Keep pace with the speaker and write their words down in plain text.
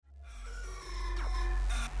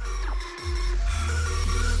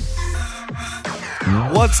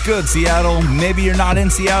What's good, Seattle? Maybe you're not in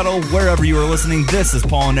Seattle. Wherever you are listening, this is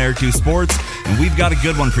Paul and Eric Do Sports, and we've got a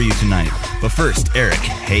good one for you tonight. But first, Eric,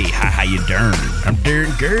 hey, how you doing? I'm doing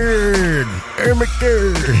good. I'm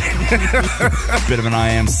good. Bit of an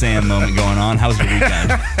I Am Sam moment going on. How was your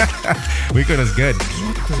weekend? Weekend was good.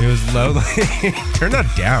 It was lonely. Turn that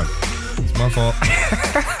down. It's my fault.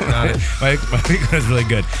 my weekend was really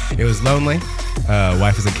good. It was lonely.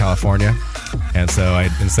 Wife is in California. And so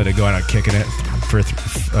instead of going out kicking it for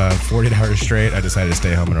 48 hours straight, I decided to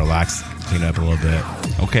stay home and relax, clean up a little bit.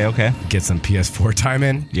 Okay. Get some PS4 time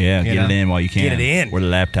in. Yeah, get it in while you can. Get it in. Where the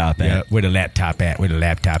laptop at? Yeah, where the laptop at.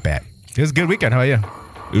 It was a good weekend. How about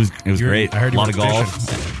you? It was great. I heard a lot of golf.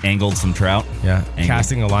 Fishing. Angled some trout. Yeah.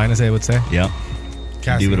 Casting a line, as they would say. Yep.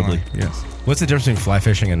 Indubitably. Yes. What's the difference between fly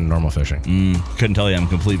fishing and normal fishing? Couldn't tell you. I'm a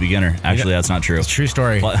complete beginner. Actually, that's not true. It's a true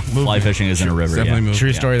story. Fly fishing is in a river. Definitely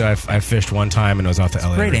True story that I fished one time and it was off the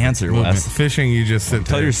LA. Great river. answer, Wes. Fishing, you just sit there.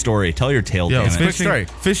 Tell your story. Tell your tale, Yo, damn it. quick story.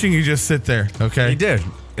 Fishing, you just sit there, okay? He did.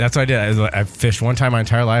 That's what I did. I fished one time my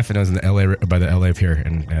entire life and it was in the LA, by the LA Pier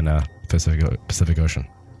in Pacific Ocean.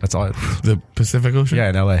 That's all. The Pacific Ocean? Yeah,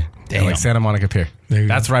 in LA. Damn. Like Santa Monica Pier.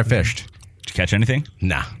 That's where I fished. Did you catch anything?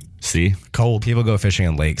 Nah. See? Cold. People go fishing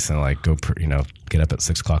in lakes and like go, get up at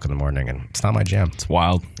 6 o'clock in the morning, and it's not my jam. It's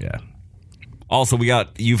wild. Yeah. Also,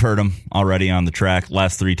 you've heard him already on the track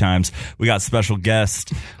last 3 times. We got special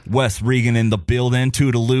guest Wes Regan in the building.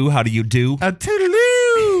 Toodaloo, how do you do? A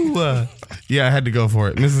toodaloo! Yeah, I had to go for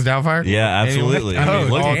it. Mrs. Doubtfire? Yeah, absolutely.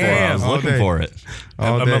 Anyway, I was looking for it.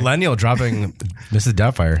 All A day. millennial dropping Mrs.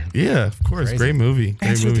 Doubtfire. Yeah, of course. Crazy. Great movie.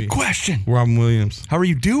 Answer the question. Robin Williams. How are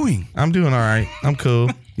you doing? I'm doing all right. I'm cool.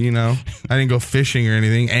 I didn't go fishing or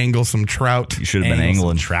anything. Angle some trout. You should have been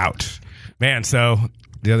angling. Trout. Man, so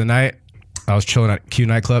the other night, I was chilling at Q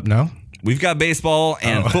nightclub. No? We've got baseball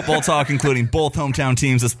and football talk, including both hometown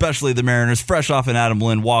teams, especially the Mariners, fresh off an Adam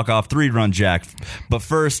Lynn walk-off 3-run jack. But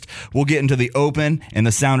first, we'll get into the Open and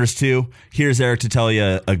the Sounders, too. Here's Eric to tell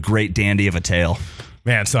you a great dandy of a tale.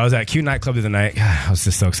 Man, so I was at Q nightclub the other night. I was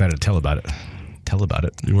just so excited to tell about it.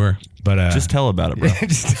 You were. But Just tell about it, bro.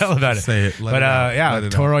 just tell about it. Say it. Let it out. Yeah, Let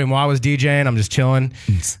it Toro and Moi was DJing. I'm just chilling,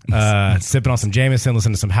 sipping on some Jameson,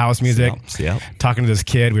 listening to some house music, talking to this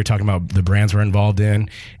kid. We were talking about the brands we're involved in,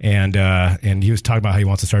 and he was talking about how he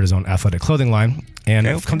wants to start his own athletic clothing line. And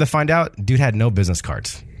come to find out, dude had no business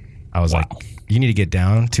cards. I was like, you need to get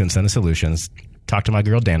down to Incentive Solutions, talk to my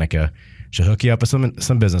girl Danica. She'll hook you up with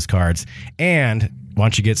some business cards, and why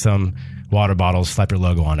don't you get some water bottles, slap your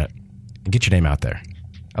logo on it, and get your name out there.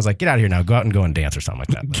 I was like, get out of here now. Go out and dance or something like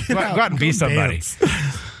that. Go out and be somebody.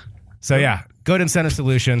 So, yeah, go to Incentive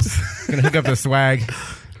Solutions. Going to hook up the swag.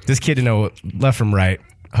 This kid didn't know left from right.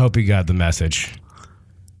 Hope you got the message.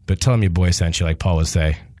 But tell him your boy sent you, like Paul would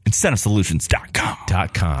say.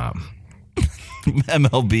 IncentiveSolutions.com.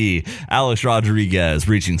 MLB, Alex Rodriguez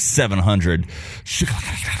reaching 700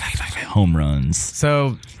 home runs.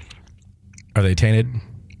 So, are they tainted?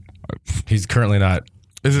 He's currently not.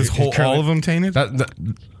 Is this all of them tainted?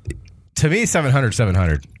 To me,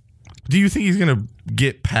 700. Do you think he's going to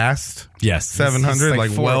get past Yes. 700,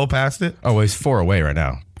 like four, well past it? Oh, he's 4 away right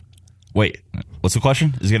now. Wait, what's the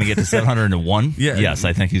question? Is he going to get to 701? Yeah. Yes,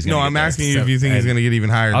 I think he's going to No, get I'm there. asking you if you think he's going to get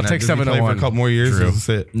even higher than I'll that. take Does he play 701. for a couple more years. True. That's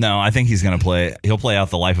it. No, I think he's going to play. He'll play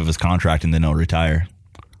out the life of his contract and then he'll retire.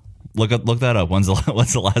 Look that up. When's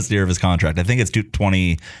the last year of his contract? I think it's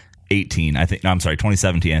 2018. I'm sorry,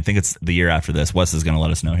 2017. I think it's the year after this. Wes is going to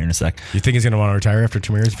let us know here in a sec. You think he's going to want to retire after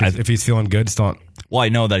 2 years? If he's feeling good, still. Well, I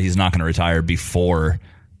know that he's not going to retire before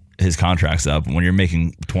his contract's up. When you're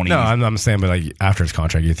making 20. No, I'm saying, but like after his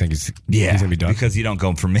contract, you think he's going to be done? Because you don't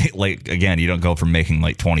go from you don't go from making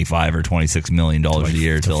like $25 or $26 million a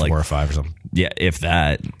year to like 4 or 5 or something. Yeah, if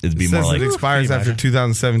that, it'd be It more says like it expires after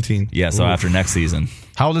 2017. yeah. So after next season,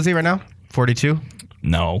 How old is he right now? 42?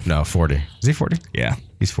 no, 40. Is he 40? yeah,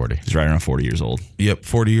 He's 40. he's right around 40 years old. Yep,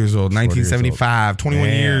 40 years old. 1975. 21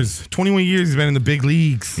 Damn. years. 21 years he's been in the big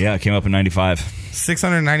leagues. Yeah, it came up in 95,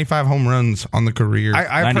 695 home runs on the career.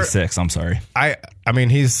 96. I'm sorry. I mean,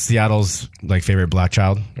 he's Seattle's like favorite black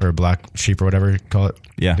child or black sheep or whatever you call it.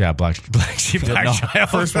 Yeah. black sheep, black No. child.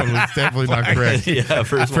 First one was definitely not correct. Yeah,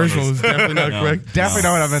 First one was definitely not correct. Definitely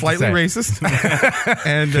not what I meant Slightly to racist.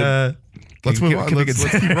 And let's move on. Let's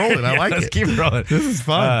keep rolling. I like Let's it. keep rolling. This is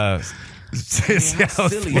fun.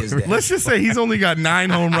 Let's just say he's only got 9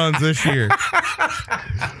 home runs this year.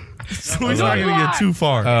 So he's not going to get too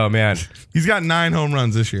far. Oh man, He's got 9 home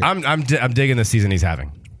runs this year. I'm digging the season he's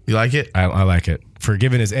having. You like it? I like it. For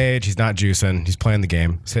given his age, he's not juicing. He's playing the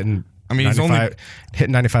game. He's hitting. I mean, he's only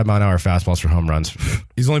hitting 95 mile an hour fastballs for home runs.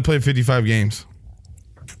 He's only played 55 games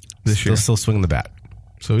this year. Still swinging the bat.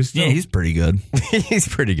 So he's pretty good. He's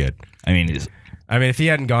pretty good. I mean, if he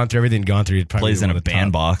hadn't gone through everything he'd gone through, he'd probably plays in a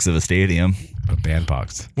bandbox of a stadium. A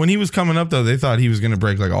bandbox. When he was coming up, though, they thought he was going to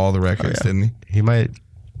break like all the records, didn't he? He might.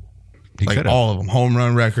 He like could've. all of them, home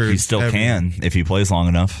run records. He still can if he plays long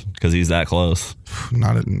enough because he's that close.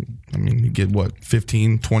 You get what,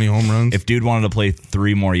 15, 20 home runs? If dude wanted to play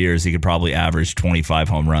 3 more years, he could probably average 25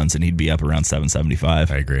 home runs and he'd be up around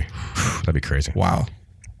 775. I agree. That'd be crazy. Wow.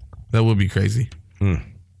 That would be crazy.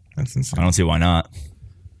 That's insane. I don't see why not.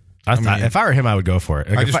 If I were him, I would go for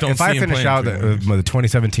it. Like if I finish out the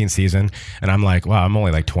 2017 season and I'm like, wow, I'm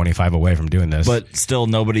only like 25 away from doing this. But still,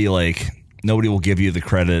 nobody will give you the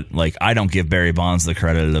credit. Like, I don't give Barry Bonds the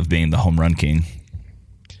credit of being the home run king.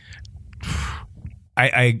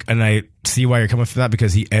 I see why you're coming from that,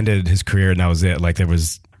 because he ended his career and that was it. Like,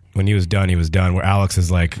 when he was done, he was done. Where Alex is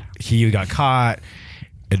like, he got caught,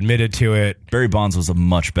 admitted to it. Barry Bonds was a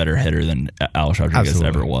much better hitter than Alex Rodriguez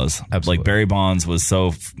ever was. Absolutely. Like, Barry Bonds was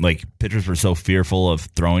pitchers were so fearful of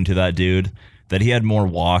throwing to that dude that he had more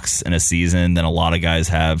walks in a season than a lot of guys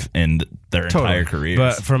have in their entire careers.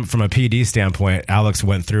 But from a PD standpoint, Alex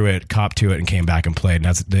went through it, copped to it, and came back and played.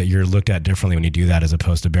 And you're looked at differently when you do that, as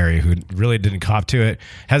opposed to Barry, who really didn't cop to it,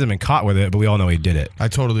 hasn't been caught with it, but we all know he did it. I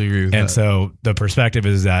totally agree with that. And so the perspective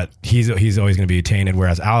is that he's always going to be tainted,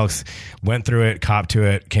 whereas Alex went through it, copped to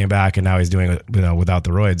it, came back, and now he's doing it without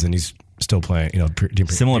the roids, and he's still playing,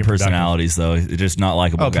 similar personalities though, just not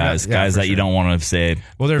likable guys that sure. You don't want to say.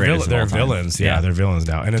 Well, they're villains. Yeah, they're villains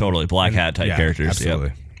now. And totally black hat type characters.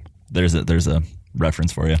 Absolutely. Yep. There's a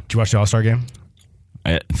reference for you. Did you watch the All-Star game?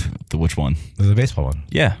 Which one? The baseball one.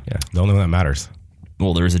 Yeah. The only one that matters.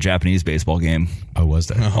 Well, there was a Japanese baseball game. Oh, was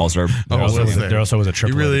there? All-Star. There also was a AAA.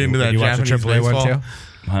 You really into that Japanese baseball? One too?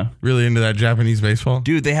 Huh? Really into that Japanese baseball?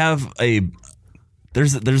 Dude, they have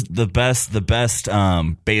there's the best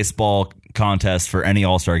baseball contest for any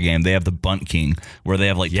All-Star game. They have the Bunt King, where they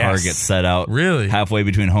have targets set out halfway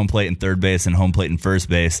between home plate and third base and home plate and first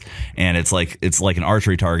base, and it's like an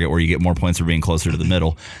archery target where you get more points for being closer to the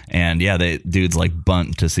middle. And dudes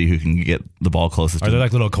bunt to see who can get the ball closest. Are there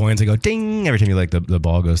little coins that go ding every time you the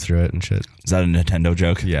ball goes through it and shit? Is that a Nintendo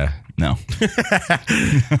joke? Yeah. No.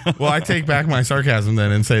 Well, I take back my sarcasm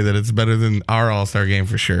then and say that it's better than our All-Star game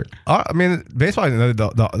for sure. Baseball,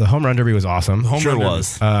 the home run derby was awesome. Sure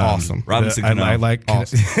was. Awesome. Robinson Cano. I like.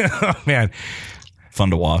 Awesome. Oh, man. Fun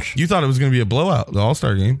to watch. You thought it was going to be a blowout, the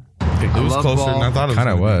All-Star game. It was closer than I thought it was. Kind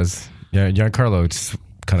of was. Yeah, Giancarlo just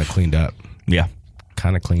kind of cleaned up. Yeah.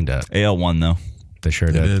 Kind of cleaned up. AL won, though. They sure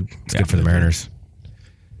did. It's good for the Mariners.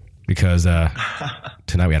 Because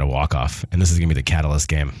tonight we had a walk-off, and this is going to be the catalyst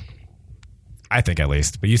game. I think, at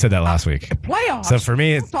least. But you said that last week. Playoffs. So for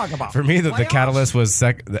me, the catalyst was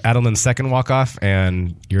Adelman's second walk-off,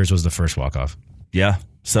 and yours was the first walk-off. Yeah.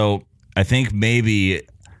 So I think maybe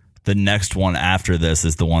the next one after this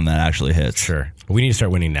is the one that actually hits. Sure. But we need to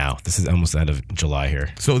start winning now. This is almost the end of July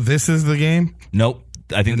here. So this is the game? Nope.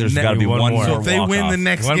 I think there's got to be one more. So if they win the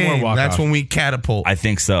next game, that's when we catapult. I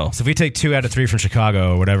think so. So if we take 2 out of 3 from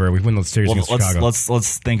Chicago or whatever, we win the series against Chicago.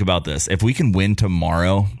 Let's think about this. If we can win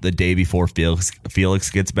tomorrow, the day before Felix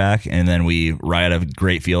gets back, and then we ride a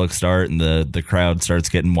great Felix start, and the crowd starts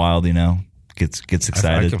getting wild, gets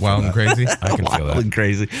excited. Wild and crazy. I can feel that. Wild and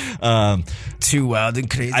crazy. Too wild and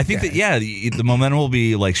crazy. I think that the momentum will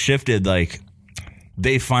be shifted.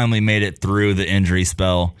 They finally made it through the injury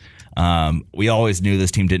spell. We always knew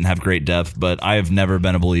this team didn't have great depth, but I have never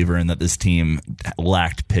been a believer in that this team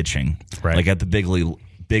lacked pitching. Right. At the big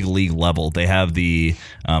league level, they have the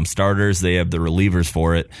starters, they have the relievers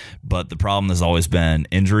for it, but the problem has always been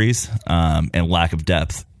injuries and lack of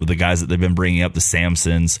depth with the guys that they've been bringing up, the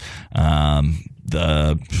Samsons,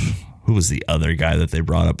 who was the other guy that they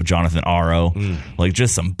brought up? Jonathan Aro,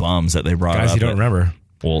 just some bums that they brought up. Guys you don't remember.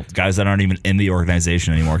 Well, guys that aren't even in the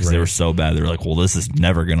organization anymore because they were so bad. They were like, well, this is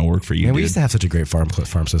never going to work for you, Man, dude. we used to have such a great farm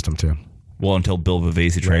system, too. Well, until Bill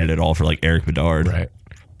Bavasi traded it all for Eric Bedard. Right.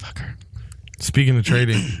 Fucker. Speaking of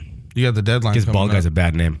trading, you got the deadline Gives coming ball up. guys a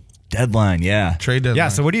bad name. Deadline, yeah. Trade deadline. Yeah,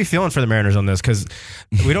 so what are you feeling for the Mariners on this? Because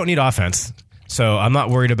we don't need offense. So I'm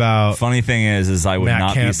not worried about... Funny thing is I would Matt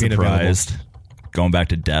not be surprised, going back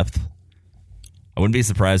to depth, I wouldn't be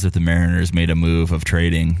surprised if the Mariners made a move of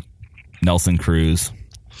trading Nelson Cruz.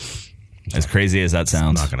 As crazy as that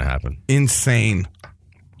sounds. It's not going to happen. Insane.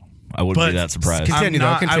 I wouldn't be that surprised. Continue.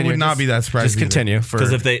 I would not be that surprised. Just continue.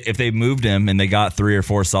 Because if they moved him and they got 3 or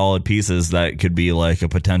 4 solid pieces that could be a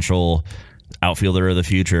potential outfielder of the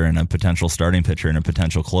future and a potential starting pitcher and a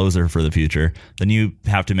potential closer for the future, then you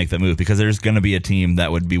have to make that move because there's going to be a team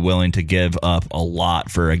that would be willing to give up a lot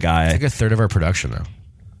for a guy. It's like a third of our production, though.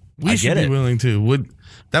 We should be willing to.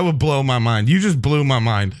 That would blow my mind. You just blew my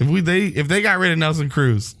mind. If they got rid of Nelson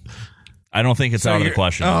Cruz. I don't think it's out of the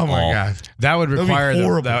question. Oh my God, that would require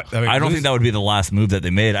horrible. I don't think that would be the last move that they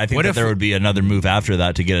made. I think that there would be another move after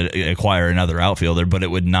that to acquire another outfielder, but it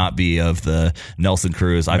would not be of the Nelson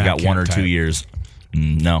Cruz. I've got 1 or 2 years.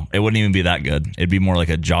 No, it wouldn't even be that good. It'd be more like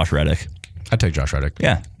a Josh Reddick. I'd take Josh Reddick.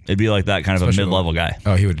 Yeah, it'd be like that kind of a mid-level guy.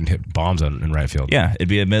 Oh, he would hit bombs in right field. Yeah, it'd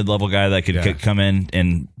be a mid-level guy that could come in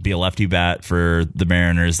and be a lefty bat for the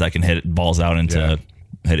Mariners that can hit balls out into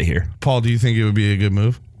hit it here. Paul, do you think it would be a good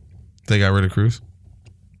move if they got rid of Cruz?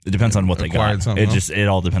 It depends on what they got. It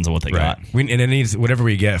all depends on what they got. And it needs whatever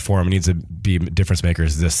we get for him. It needs to be difference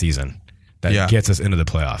makers this season. That gets us into the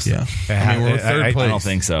playoffs. Yeah, we're third place. I don't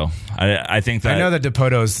think so. I think that I know that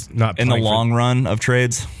Depoto's not in the long run of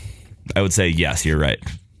trades. I would say yes, you're right.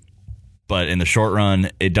 But in the short run,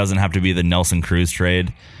 it doesn't have to be the Nelson Cruz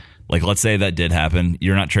trade. Like, let's say that did happen.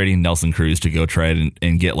 You're not trading Nelson Cruz to go try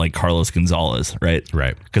and get like Carlos Gonzalez, right?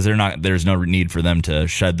 Right. Because there's no need for them to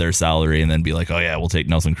shed their salary and then be like, oh yeah, we'll take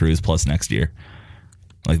Nelson Cruz plus next year.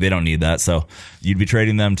 Like, they don't need that. So you'd be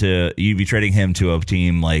trading him to a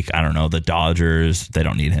team like, I don't know, the Dodgers. They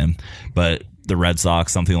don't need him. But the Red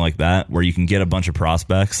Sox, something like that, where you can get a bunch of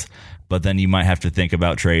prospects, but then you might have to think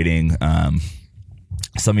about trading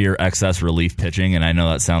some of your excess relief pitching. And I know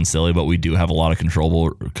that sounds silly, but we do have a lot of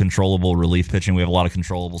controllable relief pitching. We have a lot of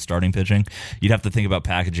controllable starting pitching. You'd have to think about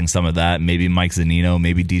packaging some of that. Maybe Mike Zunino,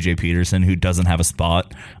 maybe DJ Peterson, who doesn't have a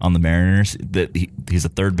spot on the Mariners. That he's a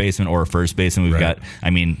third baseman or a first baseman. We've got, I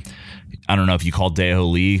don't know if you call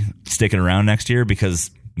Daeho Lee sticking around next year,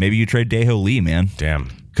 because maybe you trade Daeho Lee, man.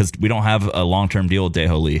 Damn. Because we don't have a long-term deal with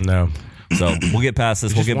Daeho Lee. No. So we'll get past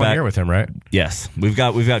this. We'll get back here with him, right? Yes, we've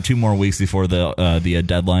got 2 more weeks before the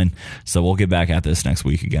deadline, so we'll get back at this next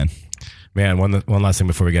week again. Man, one last thing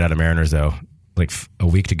before we get out of Mariners, though, like a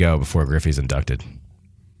week to go before Griffey's inducted.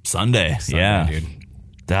 Sunday, yeah, dude,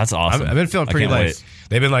 that's awesome. I've been feeling pretty like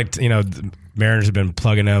they've been like, the Mariners have been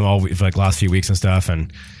plugging him all for like last few weeks and stuff,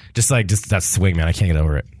 and just that swing, man, I can't get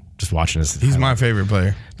over it. Just watching this, he's my favorite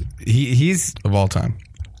player. He's of all time.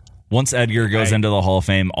 Once Edgar goes into the Hall of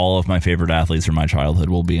Fame, all of my favorite athletes from my childhood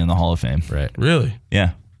will be in the Hall of Fame. Right. Really?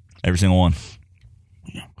 Yeah. Every single one.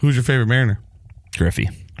 Who's your favorite Mariner? Griffey.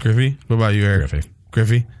 What about you, Eric?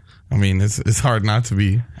 Griffey? I mean, it's hard not to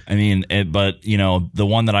be. I mean, but the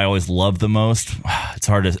one that I always loved the most, it's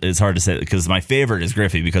hard to say, because my favorite is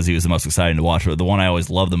Griffey because he was the most exciting to watch. But the one I always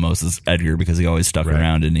loved the most is Edgar because he always stuck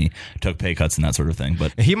around and he took pay cuts and that sort of thing.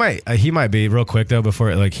 But he might be real quick though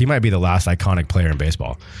he might be the last iconic player in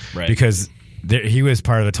baseball, right? Because he was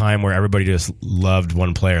part of a time where everybody just loved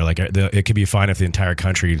one player. Like it could be fine if the entire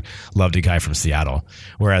country loved a guy from Seattle.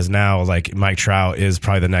 Whereas now, like Mike Trout is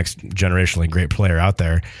probably the next generationally great player out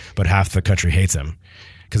there, but half the country hates him.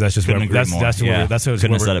 Because that's just what we're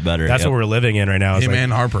living in right now. Him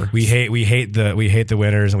and Harper. We hate the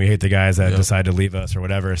winners and we hate the guys that decide to leave us or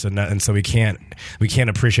whatever. So we can't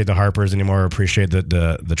appreciate the Harpers anymore. Or appreciate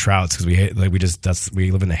the Trouts because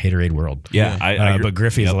we live in the haterade world. Yeah, but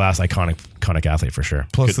Griffey is the last iconic athlete for sure.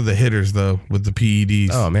 Plus to the hitters though with the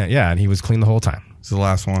PEDs. Oh man, yeah, and he was clean the whole time. It's the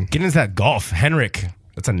last one. Get into that golf, Henrik.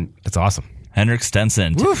 That's awesome. Henrik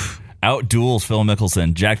Stenson. Woof. Out duels Phil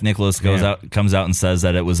Mickelson. Jack Nicklaus comes out and says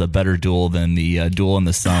that it was a better duel than the duel in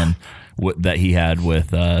the sun that he had with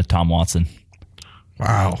Tom Watson.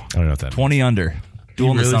 Wow. I don't know what that 20 under. Duel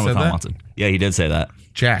in the sun with Tom that? Watson. Yeah, he did say that.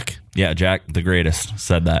 Jack. Yeah, Jack, the greatest,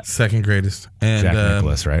 said that. Second greatest. And Jack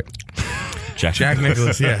Nicklaus, right? Jack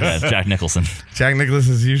Nicklaus, yes. Yeah, Jack Nicholson. Jack Nicklaus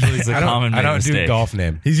is usually a common I don't mistake. do golf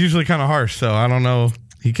name. He's usually kind of harsh, so I don't know.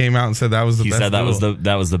 He came out and said that was the best He said that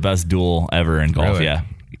duel. was the best duel ever in golf, Really? yeah.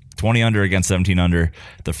 20 under against 17 under.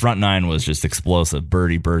 The front nine was just explosive.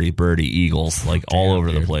 Birdie, eagles, like all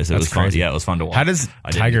over the place. It was fun. Crazy. Yeah, it was fun to watch. How does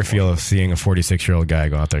Tiger feel of seeing a 46-year-old guy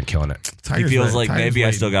go out there and killing it? He feels like maybe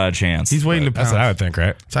I still got a chance. He's waiting to pounce. That's what I would think,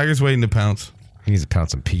 right? Tiger's waiting to pounce. He needs to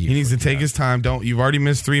pound some pee. He needs to take his time. You've already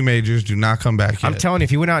missed 3 majors. Do not come back yet. I'm telling you,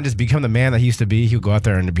 if he went out and just become the man that he used to be, he would go out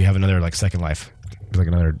there and have another second life. Like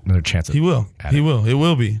another chance. He will. He will. It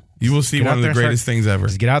will be. You will see one of the greatest things ever.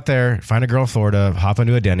 Just get out there, find a girl in Florida, hop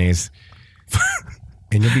into a Denny's,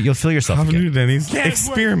 and you'll feel yourself. Hop into a Denny's.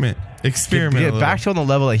 Experiment. Get back to on the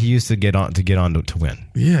level that he used to get on to win.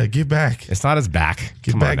 Yeah, get back. It's not his back.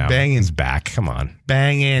 Get back banging. His back. Come on,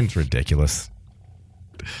 banging. It's ridiculous.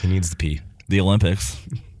 He needs to pee. The Olympics.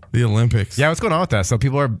 Yeah, what's going on with that? So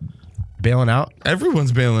people are bailing out.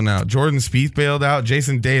 Everyone's bailing out. Jordan Spieth bailed out.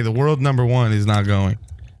 Jason Day, the world #1, is not going.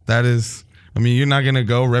 That is, you're not going to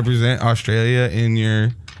go represent Australia in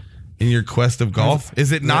your in your quest of golf?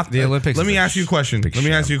 Is it not the Olympics? Let me ask you a question.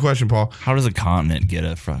 Paul. How does a continent get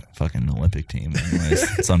a fucking Olympic team?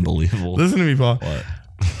 Anyways, it's unbelievable. Listen to me, Paul. What?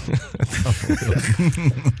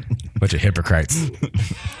 Bunch of hypocrites.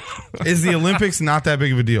 Is the Olympics not that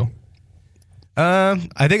big of a deal?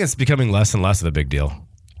 I think it's becoming less and less of a big deal.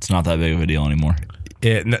 It's not that big of a deal anymore.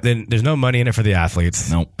 There's no money in it for the athletes.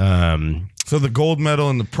 Nope. So the gold medal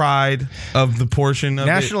and the pride of the portion of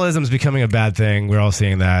nationalism is becoming a bad thing. We're all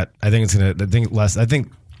seeing that. I think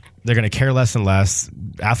they're going to care less and less.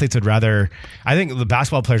 Athletes would rather. I think the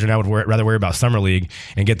basketball players would rather worry about summer league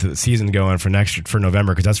and get the season going for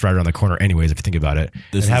November, because that's right around the corner, anyways. If you think about it,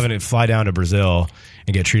 having it fly down to Brazil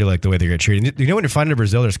and get treated like the way they get treated. You know, when you're flying to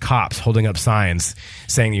Brazil, there's cops holding up signs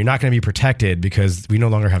saying you're not going to be protected because we no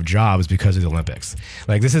longer have jobs because of the Olympics.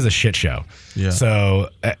 Like, this is a shit show. Yeah. So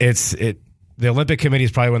the Olympic Committee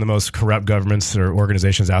is probably one of the most corrupt governments or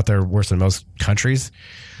organizations out there, worse than most countries.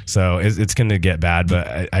 So it's going to get bad,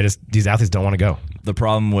 but these athletes don't want to go. The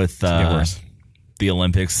problem with the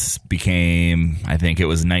Olympics became, I think it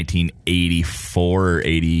was 1984 or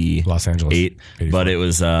 80, Los Angeles, 84. But it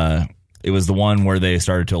was the one where they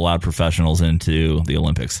started to allow professionals into the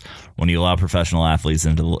Olympics. When you allow professional athletes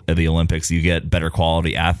into the Olympics, you get better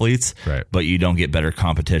quality athletes, right? But you don't get better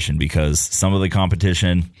competition, because some of the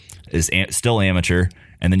competition is still amateur,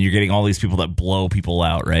 and then you're getting all these people that blow people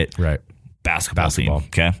out, right? Right. Basketball team,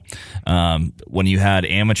 okay? When you had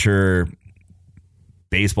amateur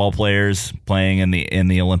baseball players playing in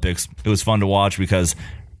the Olympics, it was fun to watch because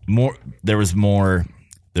there was more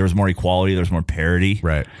equality, there was more parity,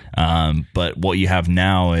 right? But what you have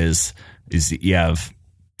now is you have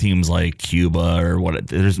teams like Cuba or what?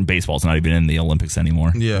 There's baseball's not even in the Olympics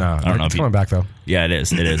anymore. Yeah, I don't know. It's coming back though. Yeah, it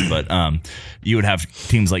is. But you would have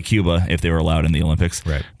teams like Cuba if they were allowed in the Olympics.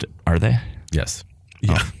 Right? Are they? Yes.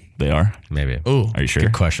 Yeah. Oh, they are? Maybe. Oh, are you sure?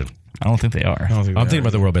 Good question. I don't think they are. I'm thinking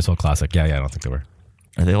about the World Baseball Classic. Yeah, I don't think they were.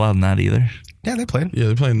 Are they allowed in that either? Yeah, they played. Yeah,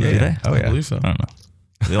 they played in that. Yeah. Oh, yeah. I believe so. I don't know.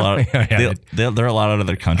 They allowed, they're allowed out of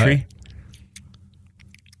their country?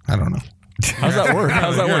 I don't know. How's that work?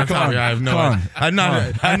 Come on. I have no idea.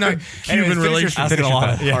 I'm not Cuban relations. Asking a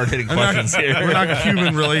lot of hard-hitting questions here. We're not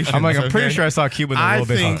Cuban relations. I'm pretty sure I saw Cuba in the World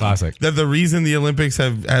Baseball Classic. That the reason the Olympics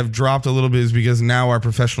have dropped a little bit is because now our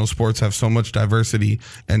professional sports have so much diversity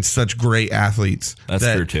and such great athletes. That's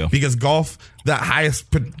true too. Because golf, the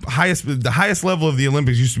highest level of the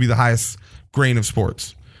Olympics used to be the highest grain of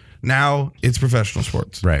sports. Now it's professional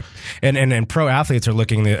sports, right? And pro athletes are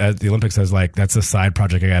looking at the Olympics as like, that's a side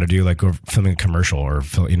project I got to do, like we're filming a commercial or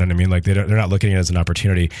you know what I mean? Like they're not looking at it as an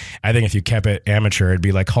opportunity. I think if you kept it amateur, it'd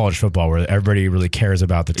be like college football where everybody really cares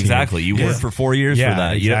about the team. Exactly. You work for 4 years for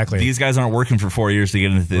that. Exactly. These guys aren't working for 4 years to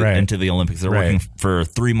get into the Olympics. They're working for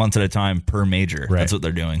 3 months at a time per major. Right. That's what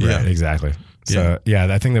they're doing. Yeah, exactly. So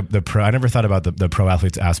I think the pro. I never thought about the pro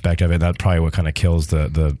athletes aspect of it. That's probably what kind of kills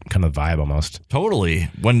the kind of vibe almost.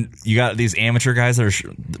 Totally. When you got these amateur guys that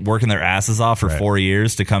are working their asses off for 4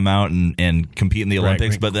 years to come out and compete in the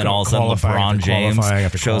Olympics, but then all of a sudden LeBron James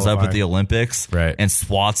shows up at the Olympics and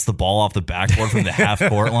swats the ball off the backboard from the half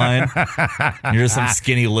court line. You're just some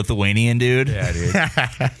skinny Lithuanian dude. Yeah,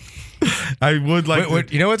 dude. I would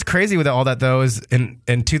like you know what's crazy with all that though is in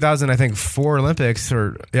 2000 I think 4 Olympics it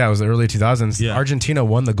was the early 2000s. Argentina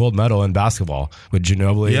won the gold medal in basketball with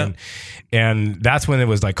Ginobili and that's when it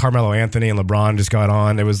was like Carmelo Anthony and LeBron just got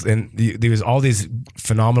on. There was all these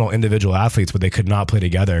phenomenal individual athletes, but they could not play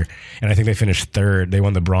together, and I think they finished 3rd. They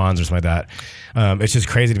won the bronze or something like that. It's just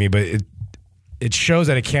crazy to me, but it shows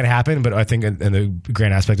that it can happen, but I think in the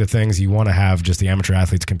grand aspect of things, you want to have just the amateur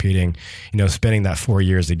athletes competing, spending that 4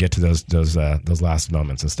 years to get to those last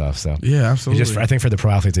moments and stuff. So yeah, absolutely. I think for the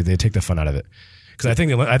pro athletes, they take the fun out of it, because I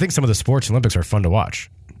think some of the sports Olympics are fun to watch.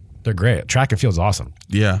 They're great. Track and field's awesome.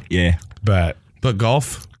 Yeah. But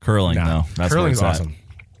golf, curling, no, curling's awesome.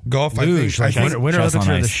 Golf, luge, I think Winter Olympics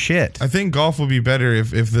are the shit. I think golf would be better if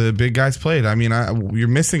the big guys played. I mean, you're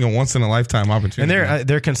missing a once in a lifetime opportunity. And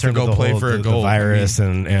they're concerned with the play whole for the virus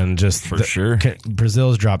and just for sure.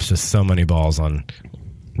 Brazil's drops just so many balls on.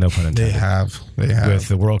 No pun intended. They have with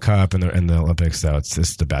the World Cup and the Olympics, so it's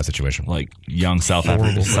just a bad situation. Like young South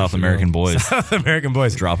American boys, South American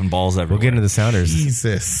boys dropping balls everywhere. We'll get into the Sounders.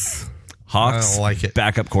 Jesus. Hawks, I don't like it.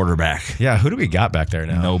 Backup quarterback. Yeah, who do we got back there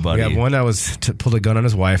now? Nobody. We have one that was pulled a gun on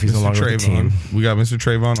his wife. He's no longer with the team. We got Mr.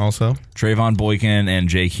 Trayvon also. Trayvon Boykin and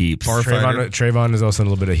Jake Heaps. Trayvon is also in a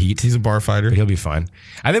little bit of heat. He's a bar fighter. But he'll be fine.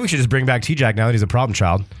 I think we should just bring back T-Jack now that he's a problem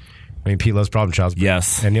child. I mean, Pete loves problem childs.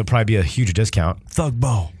 Yes. And he'll probably be a huge discount. Thug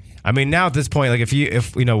Bo. I mean, now at this point, like if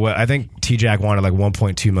you know what, I think T-Jack wanted like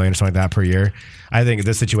 $1.2 million or something like that per year. I think in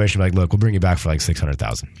this situation, like, look, we'll bring you back for like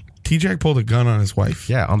 $600,000. T-Jack pulled a gun on his wife.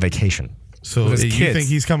 Yeah, on vacation. So you think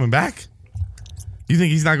he's coming back? You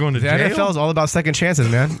think he's not going to The jail? NFL is all about second chances,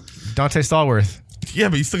 man. Dante Stallworth. Yeah,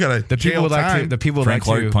 but you still got The people would like to. The people Frank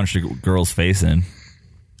like Clark to. punched a girl's face in.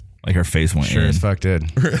 Like her face went Sure in. as fuck did.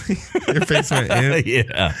 Your face went in.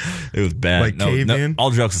 Yeah, it was bad. Like cave in?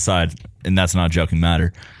 All jokes aside, and that's not a joking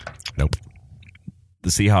matter. Nope. The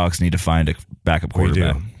Seahawks need to find a backup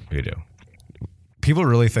quarterback. We do. People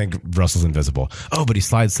really think Russell's invisible. Oh, but he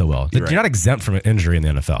slides so well. You're right. not exempt from an injury in the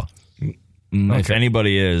NFL. If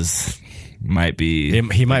anybody is, might be.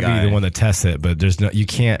 He might be the one that tests it, but there's no. You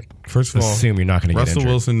can't. First of all, assume you're not going to get Russell injured.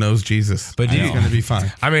 Wilson knows Jesus, but he's going to be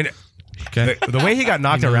fine. I mean, Okay. the way he got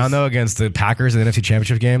knocked around though against the Packers in the NFC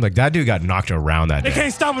Championship game, like that dude got knocked around that day. They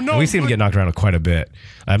can't stop him. No, We've seen him get knocked around quite a bit.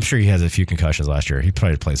 I'm sure he has a few concussions last year. He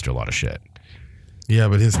probably plays through a lot of shit. Yeah,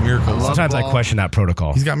 but his miracles. Sometimes I question that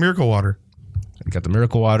protocol. He's got miracle water. He's got the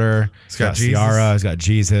miracle water. He's got Jesus. Ciara. He's got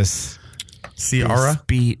Jesus. Ciara.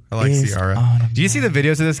 Beat I like is Ciara. on. Do you see the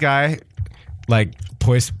videos of this guy, like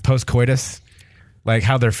post coitus, like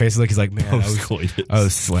how their faces look? He's like, man, I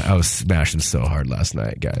was smashing so hard last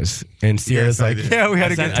night, guys. And Ciara's Yes, I like, did. yeah, we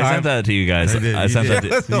had a good I time. sent that to you guys. I sent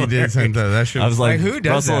that. You did send that. That shit I was like, who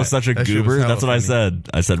does Russell that? is such a That shit was goober. hella That's what I funny. said.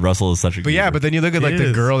 I said Russell is such a goober. But yeah, but then you look at like He the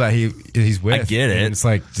is. girl that he's with. I get it. and it's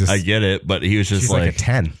like just I get it, but he was just she's like a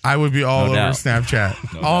 10. I would be all No over doubt.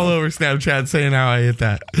 Snapchat. All over Snapchat saying how I hit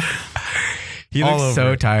that. He all looks so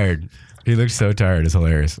over it. tired. He looks so tired. It's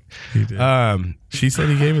hilarious. He did. She said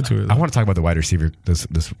he gave it to her. I want to talk about the wide receiver, this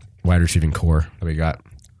wide receiving core that we got.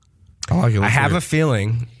 I like it. I Let's have hear a it.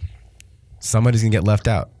 feeling somebody's gonna get left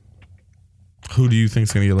out. Who do you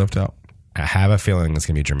think's going to get left out? I have a feeling it's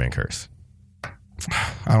gonna be Jermaine Kearse.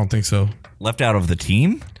 I don't think so. left out of the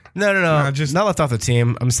team. No, just- not left off the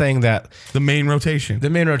team. I'm saying that The main rotation. the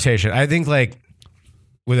main rotation. I think like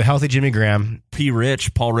with a healthy Jimmy Graham,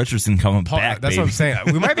 Paul Richardson coming back. that's baby. what I'm saying.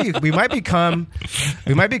 We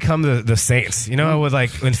might become the Saints. You know, with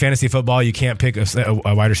like in fantasy football, you can't pick a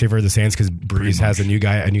wide receiver of the Saints because Breeze has a new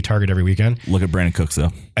target every weekend. Look at Brandon Cooks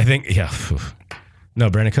though. I think, yeah. No,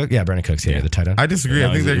 Brandon Cook. Yeah, Brandon Cook's the tight end. I disagree. No,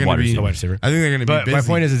 I think he's they're a going wide to be. receiver. Wide receiver. I think they're going to be But busy. my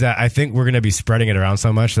point is that I think we're going to be spreading it around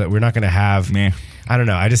so much that we're not going to have. Meh. I don't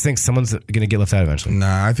know. I just think someone's going to get left out eventually.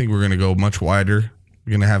 Nah, I think we're going to go much wider.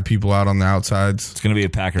 We're going to have people out on the outsides. It's going to be a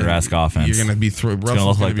Packer-esque offense. You're going to be Russell's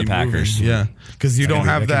look gonna like be the Packers. moving. Yeah, because you don't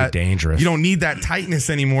have that could that. be dangerous. You don't need that tightness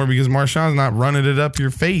anymore because Marshawn's not running it up your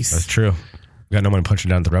face. That's true. We got no one punching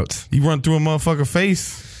down throats. You run through a motherfucker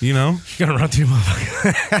face, you know, You're going to run through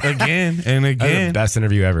motherfucker. again and That's the again. best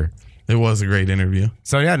interview ever. It was a great interview.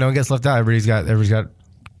 So yeah, no one gets left out. Everybody's got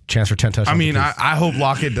chance for 10 touchdowns. I mean, apiece. I hope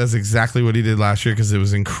Lockett does exactly what he did last year because it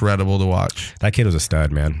was incredible to watch. That kid was a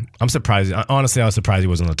stud, man. I'm surprised. Honestly, I was surprised he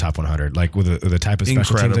wasn't in the top 100. Like with the type of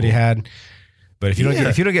special teams that he had. But if you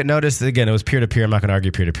don't get noticed, again, it was peer to peer. I'm not going to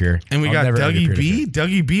argue peer to peer. And we got Dougie B.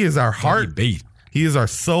 Dougie B is our heart. B. He is our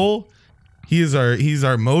soul. He's our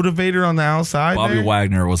motivator on the outside. Bobby there.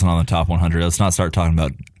 Wagner wasn't on the top 100. Let's not start talking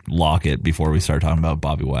about Lockett before we start talking about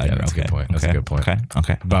Bobby Wagner. Yeah, that's a good point. That's a Okay. good point.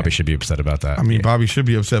 Okay. Bobby should be upset about that. I mean, Bobby should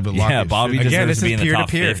be upset, but Lockett Yeah, Bobby should, deserves Again, this to be is in the peer to top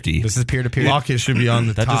peer. 50. This is peer to peer. Lockett should be on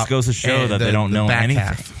the That top. just goes to show and that they don't know back anything.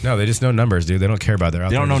 half. No, they just know numbers, dude. They don't care about their.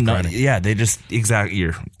 They don't know nothing. Yeah, they just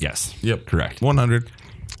exactly. Yes. Yep, Correct. 100.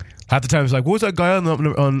 Half the time it's like, what was that guy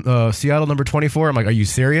on Seattle number 24? I'm like, are you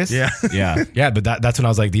serious? Yeah, Yeah. Yeah, but that's when I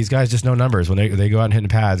was like, these guys just know numbers. When they go out and hit the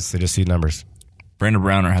pads, they just see numbers. Brandon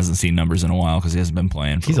Browner hasn't seen numbers in a while because he hasn't been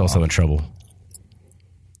playing. He's also in trouble.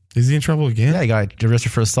 is he in trouble again? Yeah, he got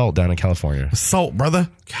arrested for assault down in California. Assault, brother.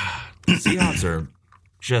 Seahawks are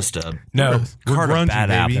just a No, We're cart of grungy, bad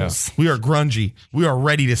baby. apples. We are grungy. We are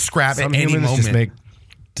ready to scrap some at any humans moment.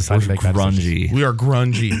 just decide to make bad decisions. grungy. We are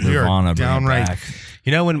grungy. We Nirvana, are bring it downright. back.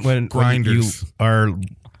 You know, when you Grinders. are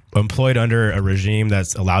employed under a regime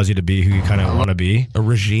that allows you to be who you kind of want to be, A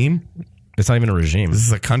regime? it's not even a regime. This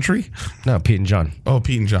is a country? No, Pete and John. Oh,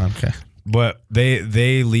 Pete and John. Okay. But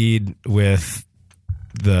they lead with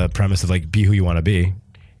the premise of like, be who you want to be.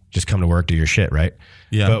 Just come to work, do your shit, right?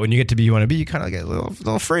 Yeah. But when you get to be who you want to be, you kind of get a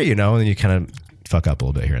little free, you know, and then you kind of fuck up a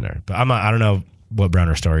little bit here and there. But I don't know what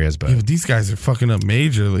Browner's story is, but Yeah, but these guys are fucking up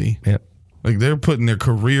majorly. yeah. Like they're putting their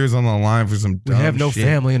careers on the line for some We dumb have no shit.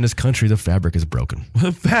 family in this country. The fabric is broken.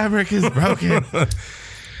 The fabric is broken.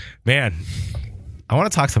 Man, I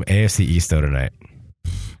want to talk some AFC East though tonight,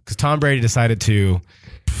 because Tom Brady decided to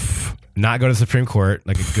not go to the Supreme Court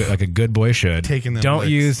like a good boy should. Taking them Don't licks.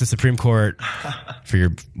 use the Supreme Court for your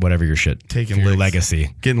whatever your shit. Taking for your licks.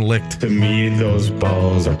 legacy. Getting licked. To me, those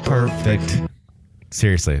balls are perfect.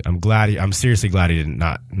 Seriously, I'm seriously glad he is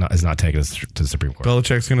not taking us to the Supreme Court.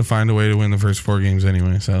 Belichick's going to find a way to win the first 4 games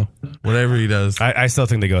anyway. So whatever he does, I still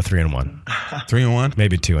think they go 3-1, 3-1,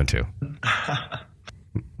 maybe 2-2.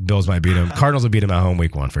 Bills might beat him. Cardinals will beat him at home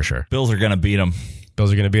week 1 for sure. Bills are going to beat him.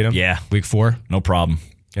 Bills are going to beat him? Yeah. Week 4? No problem.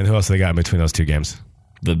 And who else they got in between those 2 games?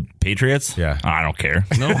 The Patriots? Yeah. I don't care.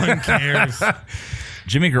 no one cares.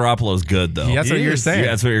 Jimmy Garoppolo's good, though. That's what you're saying.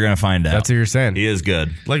 That's what you're going to find out. That's what you're saying. He is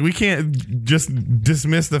good. Like, we can't just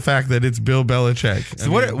dismiss the fact that it's Bill Belichick. So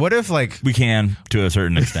what if like We can, to a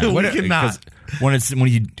certain extent. We cannot.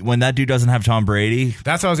 When that dude doesn't have Tom Brady,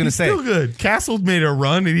 that's what I was going to say. Still good. Castle made a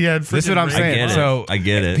run and he had. This is what I'm saying. I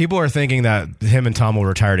get it. People are thinking that him and Tom will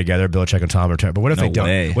retire together. Belichick and Tom will retire. But what if No they don't?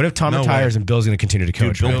 way. What if Tom retires and Bill's going to continue to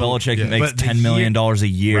coach? Bill Belichick makes $10 million a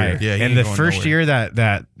year. Right. Yeah, he and ain't the going first nowhere. year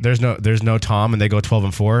that there's no Tom and they go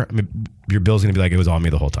 12-4. I mean, your Bill's going to be like, it was on me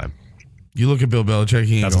the whole time. You look at Bill Belichick.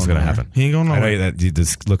 He ain't That's what's going going to nowhere. happen. He ain't going I nowhere. know that you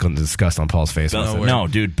just look on the disgust on Paul's face. No,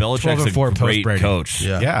 dude, Belichick's 12-4 a great post-Brady. coach.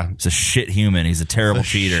 Yeah. He's a shit human. He's a terrible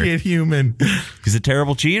cheater. Shit human. He's a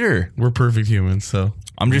terrible cheater. We're perfect humans, so.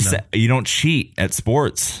 I'm just saying, you don't cheat at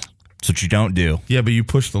sports. That's what you don't do. Yeah, but you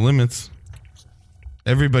push the limits.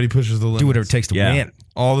 Everybody pushes the limits. Do whatever it takes to win.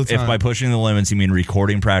 all the time. If by pushing the limits you mean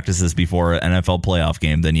recording practices before an NFL playoff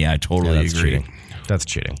game, then yeah, I totally that's agree. cheating. That's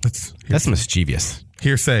cheating. That's That's mischievous.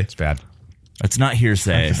 hearsay. It's bad. That's not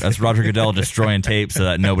hearsay. That's Roger Goodell destroying tape so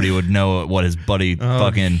that nobody would know what his buddy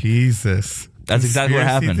fucking. Jesus. That's exactly what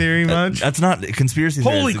Conspiracy happened. Theory much? That's not conspiracy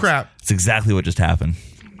theory. Holy crap. It's exactly what just happened.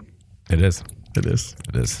 It is. It is.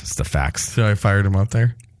 It is. It's the facts. So I fired him up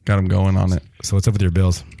there. Got him going on it. So what's up with your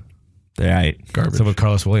Bills? All right. Garbage. What's up with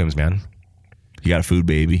Carlos Williams, man? You got a food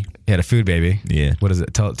baby. He had a food baby. Yeah. What is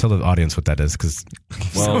it? Tell the audience what that is, because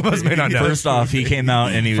some of us may not know. First off, he came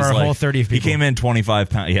out and he For was a like, whole 30 he people. came in 25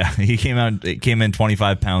 pounds. Yeah, he came in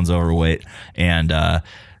 25 pounds overweight, and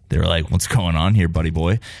they were like, "What's going on here, buddy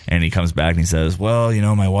boy?" And he comes back and he says, "Well, you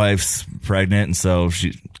know, my wife's pregnant, and so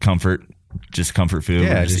she comfort food.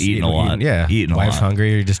 Yeah, We're just eating a lot. Yeah, eating a wife's lot.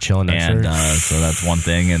 hungry. You're just chilling next to And her. so that's one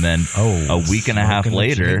thing. And then a week and a half smoking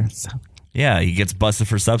later, the yeah, he gets busted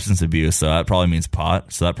for substance abuse. So that probably means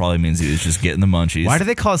pot. So that probably means he was just getting the munchies. Why do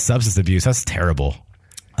they call it substance abuse? That's terrible.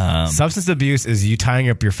 Substance abuse is you tying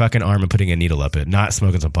up your fucking arm and putting a needle up it, not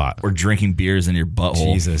smoking some pot. Or drinking beers in your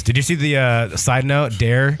butthole. Jesus. Did you see the side note?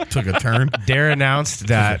 Dare Took a turn. Dare announced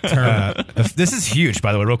that this is huge,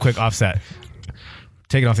 by the way, real quick offset.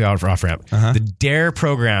 Take it off the off ramp. The Dare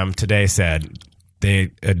program today said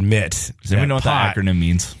they admit Does anyone know what that acronym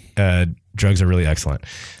means? Drugs are really excellent.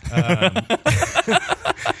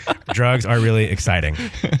 Drugs are really exciting.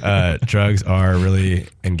 Drugs are really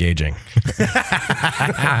engaging. But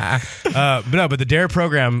the DARE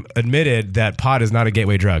program admitted that pot is not a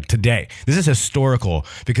gateway drug today. This is historical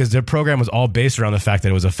because their program was all based around the fact that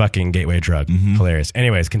it was a fucking gateway drug. Hilarious.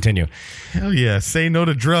 Anyways, continue. Hell yeah. Say no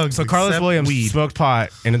to drugs. So Carlos Williams smoked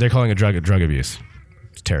pot and they're calling it drug abuse.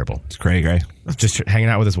 It's terrible. It's cray. Just hanging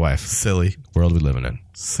out with his wife. Silly. World we living in.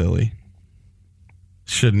 Silly.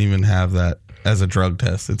 Shouldn't even have that as a drug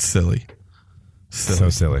test. It's silly. So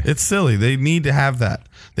silly. It's silly. They need to have that.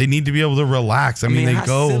 They need to be able to relax. I mean they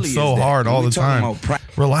go so hard all the time.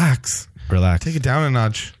 Relax. Take it down a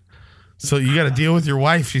notch. So you got to deal with your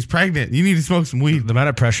wife. She's pregnant. You need to smoke some weed. The amount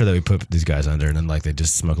of pressure that we put these guys under, and then like they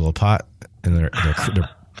just smoke a little pot, and they're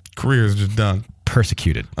Career is just done.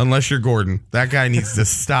 persecuted. Unless you're Gordon. That guy needs to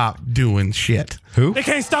stop doing shit. Who? They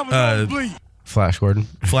can't stop us. Bleed. Flash Gordon.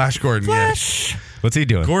 Flash Gordon. Flash. What's he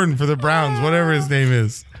doing? Gordon for the Browns, whatever his name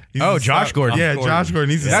is. Josh Gordon. Yeah, Josh Gordon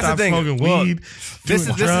needs to That's stop the thing. smoking Well, weed. This doing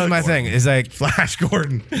is drugs. my thing. Is like Flash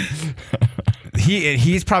Gordon.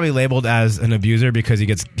 he's probably labeled as an abuser because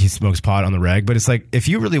he smokes pot on the reg. But it's like if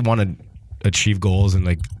you really want to achieve goals and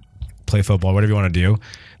like play football, whatever you want to do,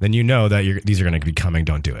 then you know that these are going to be coming.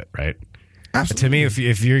 Don't do it, right? Absolutely. To me,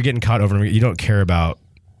 if you're getting caught over, you don't care about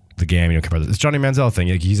the game. You don't care about this. It's Johnny Manziel thing.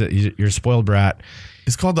 Like you're a spoiled brat.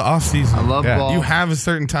 It's called the off season. I love ball. You have a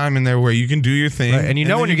certain time in there where you can do your thing, Right, and you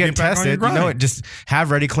know when then you're getting get back on your tested, you know grind. it. Just have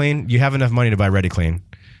Ready Clean. You have enough money to buy Ready Clean.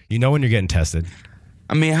 You know when you're getting tested.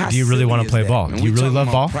 I mean, how Do you really silly want to is play that? ball? Man, Do you we really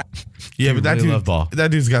talking love about ball? Yeah, but that really dude, love ball. that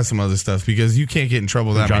dude's got some other stuff because you can't get in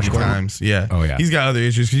trouble that Josh many Gordon? times. Yeah. Oh, yeah. He's got other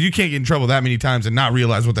issues because you can't get in trouble that many times and not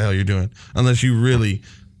realize what the hell you're doing unless you really,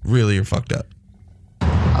 really are fucked up.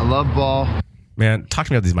 I love ball. Man, talk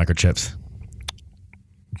to me about these microchips.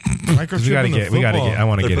 Microchip We gotta in the get. I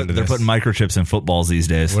want to get into They're this. putting microchips in footballs these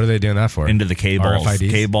days. What are they doing that for? Into the K balls. RFIDs?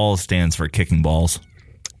 K balls stands for kicking balls.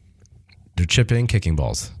 They're chipping kicking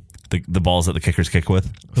balls. The balls that the kickers kick with.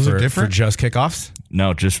 Those are different? For just kickoffs?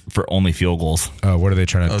 No, just for only field goals. Oh, what are they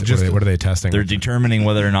trying to what are they testing? They're determining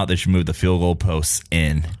whether or not they should move the field goal posts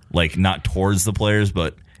in, like not towards the players,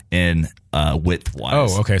 but in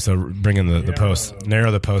width-wise. Oh, okay. So bring in the post. Narrow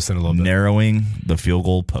the post in a little bit. Narrowing the field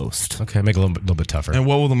goal post. Okay, make it a little bit tougher. And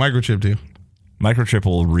what will the microchip do? Microchip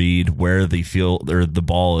will read where the field or the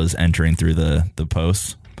ball is entering through the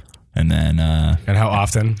posts, and then and how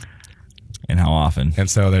often. And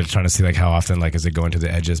so they're trying to see like how often, like is it going to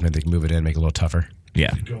the edges? Maybe they can move it in, make it a little tougher.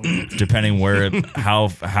 Yeah, depending where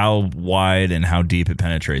how wide and how deep it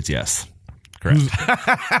penetrates. Yes, correct.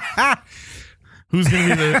 Who's going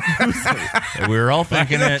to be the... We were all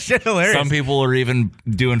thinking it. Some people are even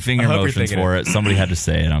doing finger motions for it. Somebody had to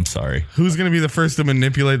say it. I'm sorry. Who's going to be the first to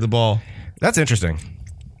manipulate the ball? That's interesting.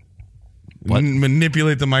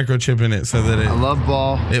 Manipulate the microchip in it so that I love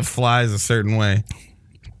ball. It flies a certain way.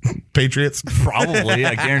 Patriots? Probably.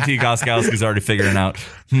 I guarantee Goskowski's already figuring out,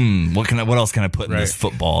 what else can I put in this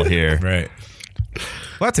football here? Right.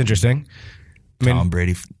 Well, that's interesting. I mean, Tom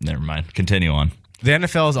Brady. Never mind. Continue on. The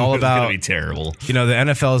NFL is all about... It's going to be terrible. You know, the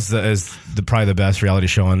NFL is probably the best reality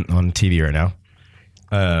show on TV right now.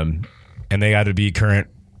 And they got to be current,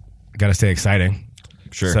 got to stay exciting.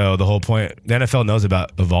 Sure. So the whole point, the NFL knows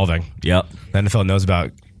about evolving. Yep. The NFL knows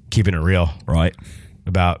about keeping it real. Right.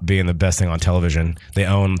 About being the best thing on television. They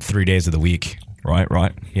own 3 days of the week. Right.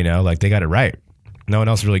 You know, like they got it right. No one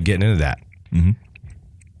else is really getting into that. Mm-hmm.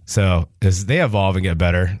 So as they evolve and get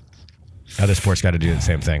better, other sports got to do the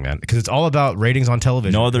same thing, man. Because it's all about ratings on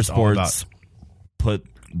television. No other sports put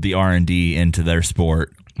the R&D into their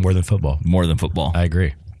sport more than football. I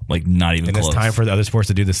agree. Like not even close. And it's time for the other sports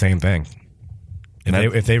to do the same thing.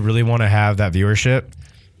 If they really want to have that viewership,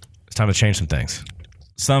 it's time to change some things.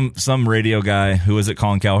 Some radio guy, who is it,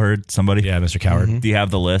 Colin Cowherd? Somebody? Yeah, Mr. Cowherd. Mm-hmm. Do you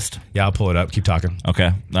have the list? Yeah, I'll pull it up. Keep talking.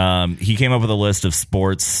 Okay. He came up with a list of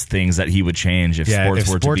sports things that he would change if sports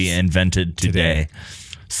were to be invented today.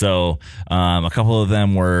 So a couple of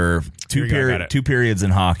them were two periods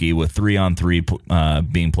in hockey with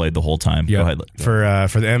 3-on-3 being played the whole time. Yep. Go ahead.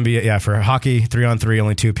 For the NBA, for hockey, 3-on-3,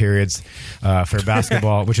 only 2 periods. For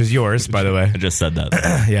basketball, which is yours, by the way. I just said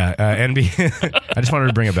that. Yeah, NBA. I just wanted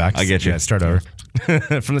to bring it back. I get you. Yeah, start over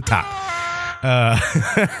from the top.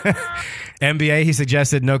 NBA, he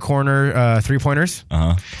suggested no corner 3-pointers.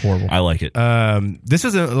 Horrible. I like it. This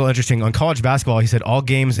was a little interesting. On college basketball, he said all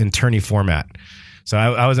games in tourney format. So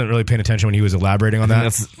I wasn't really paying attention when he was elaborating on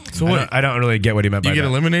that. So what? I don't really get what he meant by that. You get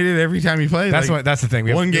eliminated every time you play? That's the thing.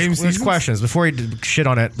 We have one game there's questions. Before we shit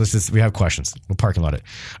on it, we have questions. We'll parking lot it.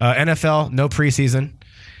 NFL, no preseason,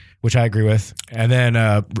 which I agree with. And then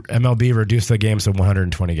MLB reduced the games to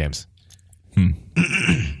 120 games.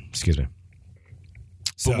 Excuse me.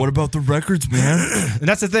 But what about the records, man? And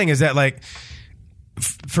that's the thing is that like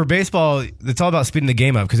for baseball, it's all about speeding the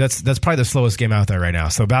game up because that's probably the slowest game out there right now.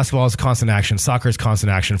 So basketball is constant action, soccer is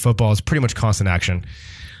constant action, football is pretty much constant action.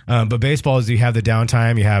 But baseball is you have the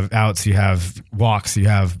downtime, you have outs, you have walks, you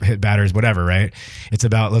have hit batters, whatever, right? It's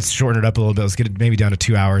about let's shorten it up a little bit. Let's get it maybe down to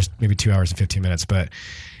 2 hours, maybe 2 hours and 15 minutes. But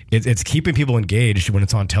it's keeping people engaged when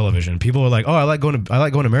it's on television. People are like, oh, I like going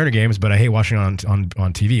to Mariner games, but I hate watching it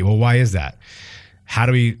on TV. Well, why is that? How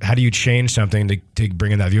do you change something to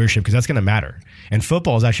bring in that viewership? Because that's going to matter. And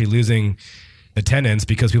football is actually losing attendance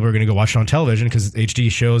because people are going to go watch it on television because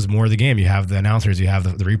HD shows more of the game. You have the announcers, you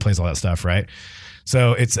have the replays, all that stuff, right?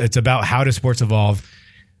 So it's about how does sports evolve?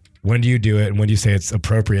 When do you do it? And when do you say it's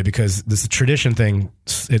appropriate? Because this tradition thing,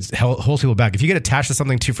 it holds people back. If you get attached to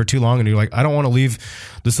something for too long and you're like, I don't want to leave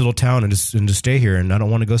this little town and just stay here and I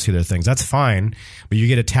don't want to go see their things, that's fine. But you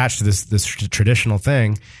get attached to this traditional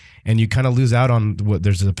thing and you kind of lose out on what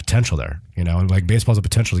there's a potential there, you know, and like baseball's a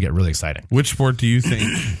potential to get really exciting. Which sport do you think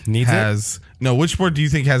which sport do you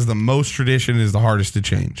think has the most tradition and is the hardest to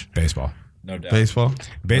change? Baseball. No doubt.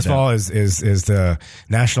 Baseball is the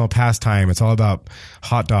national pastime. It's all about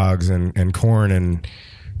hot dogs and corn and,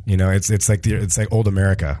 you know, it's like old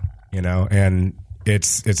America, you know, and it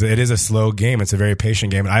is a slow game. It's a very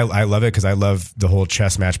patient game. And I love it because I love the whole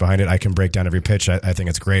chess match behind it. I can break down every pitch. I think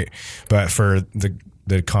it's great. But for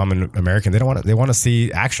the common American, they want to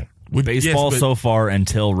see action. Baseball so far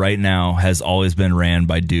until right now has always been ran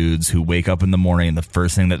by dudes who wake up in the morning and the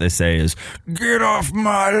first thing that they say is, get off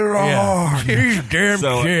my lawn. These damn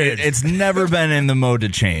kids. It's never been in the mode to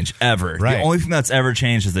change, ever. Right. The only thing that's ever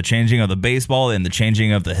changed is the changing of the baseball and the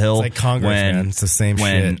changing of the hill. It's like Congress, man. It's the same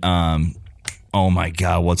shit. Oh my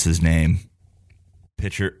God, what's his name?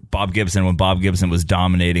 Pitcher Bob Gibson. When Bob Gibson was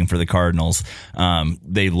dominating for the Cardinals,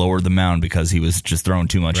 they lowered the mound because he was just throwing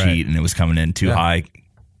too much heat and it was coming in too high,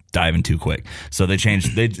 diving too quick. So they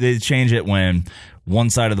changed. They change it when one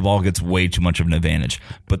side of the ball gets way too much of an advantage.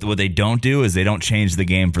 But what they don't do is they don't change the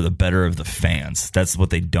game for the better of the fans. That's what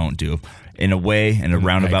they don't do. In a way, in a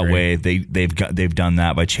roundabout way, they've done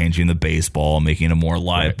that by changing the baseball, making it a more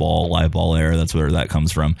live ball era. That's where that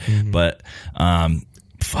comes from. But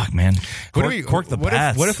fuck, man. Cork the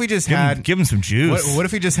bats. What if we just give them some juice? What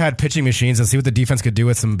if we just had pitching machines and see what the defense could do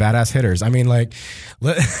with some badass hitters? I mean, like,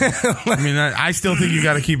 I still think you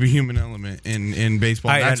got to keep a human element in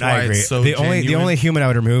baseball. That's why I agree. It's so the only human I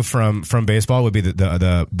would remove from baseball would be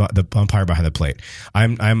the umpire behind the plate.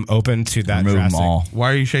 I'm open to that. Remove them all.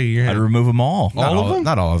 Why are you shaking your head? I'd remove them all. All of them?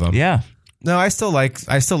 Not all of them. Yeah. No, I still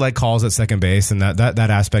like calls at second base, and that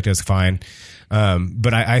aspect is fine.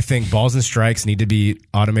 But I think balls and strikes need to be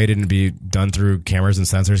automated and be done through cameras and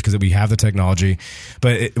sensors because we have the technology.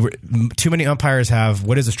 But too many umpires have,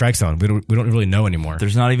 what is a strike zone? We don't really know anymore.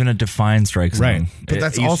 There's not even a defined strike zone. Right. But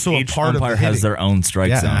that's also a part of the umpire hitting. has their own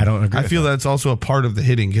strike zone. I don't agree. I feel that's also a part of the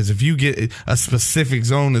hitting because if you get a specific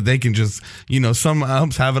zone that they can just, some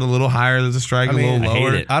umps have it a little higher than the strike, a little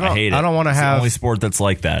lower. I don't want to have the only sport that's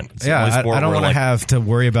like that. It's I don't want to have to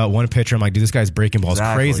worry about one pitcher. I'm like, dude, this guy's breaking balls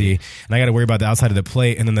crazy, and I got to worry about the outside of the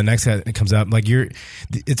plate. And then the next guy comes up, like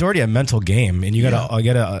it's already a mental game, and you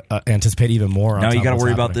gotta anticipate even more. Now you gotta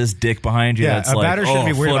worry about this dick behind you. That's like,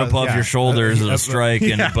 float above your shoulders is a strike,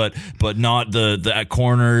 but not the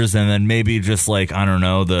corners, and then maybe just like I don't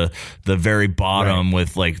know the very bottom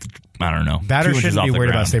with like. I don't know. Batter shouldn't be worried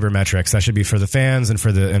about sabermetrics. That should be for the fans and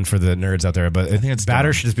for the nerds out there. But I think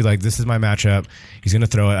batter should just be like, this is my matchup. He's going to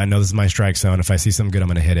throw it. I know this is my strike zone. If I see something good, I'm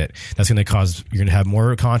going to hit it. That's going to cause you're going to have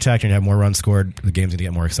more contact. You're going to have more runs scored. The game's going to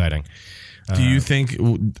get more exciting. Do you think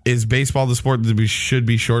is baseball the sport that should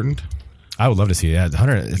be shortened? I would love to see it.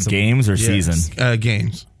 100 games or season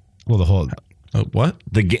games. Well, the whole. What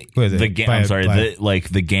the game? I'm sorry.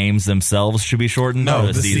 The games themselves should be shortened. No,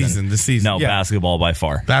 the season. No, basketball by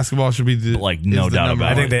far. Basketball should be no doubt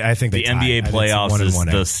about it. I think the NBA playoffs is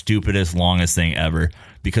the stupidest, longest thing ever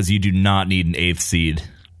because you do not need an 8th seed.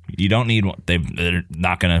 You don't need one. They're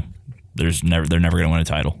not gonna. They're never going to win a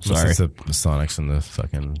title. Sorry, it's the Sonics and the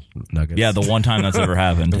fucking Nuggets. Yeah, the one time that's ever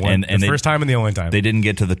happened, the first time and the only time they didn't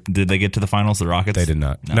get to the. Did they get to the finals? The Rockets? They did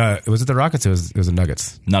not. No, was it the Rockets? It was the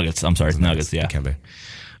Nuggets. Nuggets. I'm sorry, it's Nuggets. Yeah, it can be.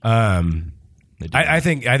 I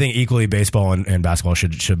think equally baseball and basketball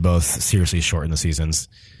should both seriously shorten the seasons.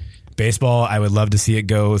 Baseball, I would love to see it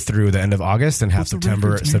go through the end of August and have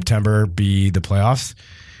September be the playoffs,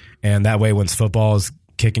 and that way once football is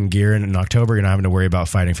kicking gear in October, you're not having to worry about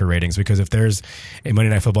fighting for ratings because if there's a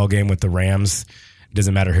Monday Night Football game with the Rams, it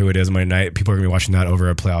doesn't matter who it is Monday night, people are going to be watching that over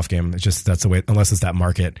a playoff game. It's just that's the way, unless it's that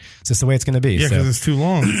market. It's just the way it's going to be. Yeah, because it's too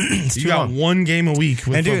long. You got one game a week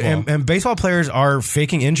with football. And baseball players are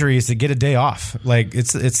faking injuries to get a day off. Like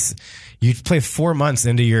it's you play 4 months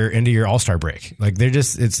into your All-Star break. Like they're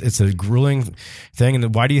just it's a grueling thing.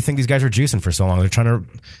 And why do you think these guys are juicing for so long? They're trying to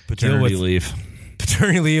paternity leave.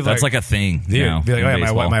 Paternity leave. That's like a thing. Dude, now be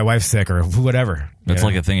like, my wife's sick or whatever. That's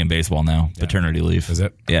like a thing in baseball now. Yeah. Paternity leave. Is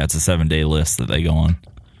it? Yeah, it's a 7-day list that they go on.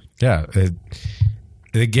 Yeah.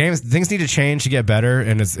 Things need to change to get better,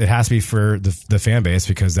 and it has to be for the fan base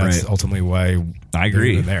because that's ultimately why I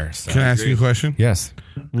agree. There. So. Can I ask you a question? Yes.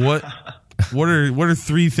 What are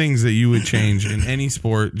 3 things that you would change in any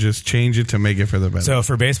sport? Just change it to make it for the better. So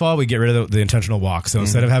for baseball, we get rid of the intentional walk. So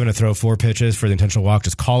instead of having to throw 4 pitches for the intentional walk,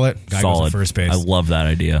 just call it. Guy goes to first base. I love that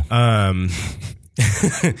idea.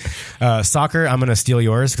 Soccer, I'm going to steal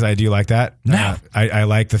yours because I do like that. No. I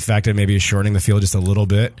like the fact that maybe shortening the field just a little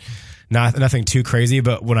bit. Nothing too crazy,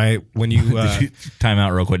 but when you time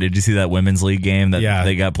out real quick. Did you see that women's league game that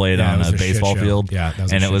they got played on a baseball field? Yeah,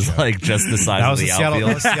 and it was like just the size of the outfield.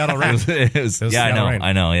 That was Seattle Rain.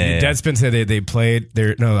 I know. Yeah. Deadspin said they played.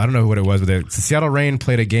 I don't know what it was, but the Seattle Rain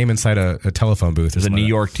played a game inside a telephone booth. It was a New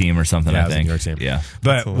York team or something. I think. It was a New York team. Yeah,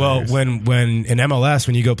 but when in MLS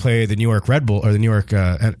when you go play the New York Red Bull or the New York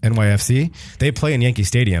NYFC, they play in Yankee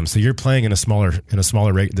Stadium, so you're playing in a smaller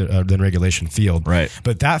than regulation field. Right,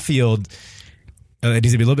 but that field. It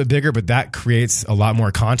needs to be a little bit bigger, but that creates a lot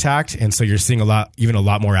more contact, and so you're seeing a lot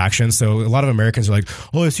more action. So a lot of Americans are like,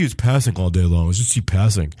 "Oh, I see it's passing all day long. I just see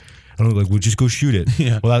passing." I don't know, like, we'll just go shoot it.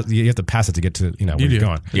 Yeah. Well, you have to pass it to get to where you're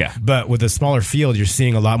going. Yeah. But with a smaller field, you're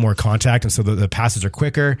seeing a lot more contact, and so the passes are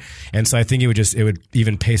quicker. And so I think it would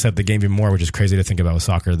even pace up the game even more, which is crazy to think about with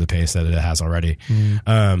soccer, the pace that it has already.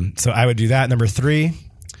 Mm. So I would do that. Number 3,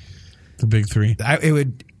 the big 3. It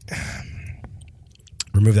would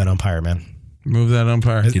remove that umpire, man. Move that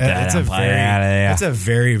umpire. Get that umpire out of there. That's a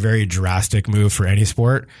very, very drastic move for any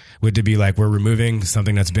sport. Would to be like we're removing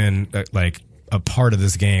something that's been like a part of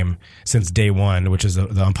this game since day one, which is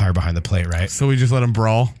the umpire behind the plate, right? So we just let him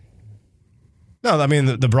brawl. No, I mean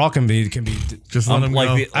the brawl can be just let them like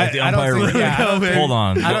go. the umpire. Hold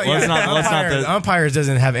on, let's not. The umpires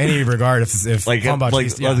doesn't have any regard if the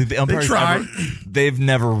umpires they've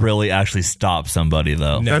never really actually stopped somebody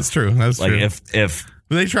though. No. That's true. That's like true. If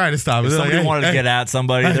they try to stop it, if somebody wanted to get at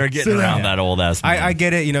somebody, they're getting around that old ass. I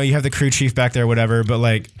get it. You have the crew chief back there, whatever. But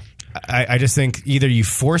like, I just think either you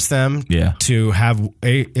force them to have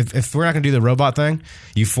if we're not going to do the robot thing,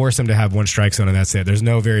 you force them to have one strike zone and that's it. There's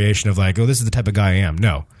no variation of like, oh, this is the type of guy I am.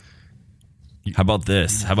 No. How about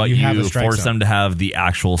this? How about you force them to have the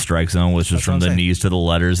actual strike zone, which is from the knees to the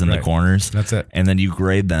letters in the corners. That's it. And then you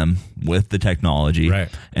grade them with the technology. Right.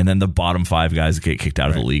 And then the bottom 5 guys get kicked out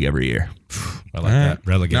of the league every year. I like that.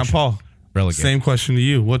 Relegation. Now, Paul, same question to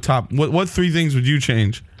you. What 3 things would you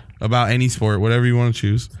change about any sport, whatever you want to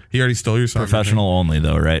choose? He already stole your soccer. Professional only,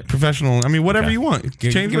 though, right? Professional. I mean, whatever you want.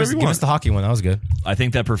 Change whatever you want. Give us the hockey one. That was good. I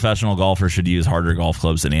think that professional golfers should use harder golf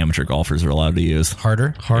clubs than amateur golfers are allowed to use.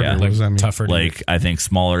 Harder? Yeah. What does that mean? Tougher. Like, I think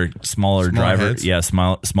smaller driver. Heads? Yeah,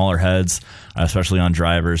 smaller heads, especially on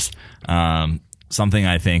drivers. Something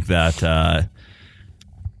I think that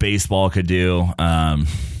baseball could do.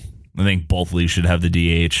 I think both leagues should have the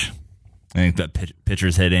DH. I think that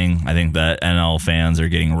pitchers hitting. I think that NL fans are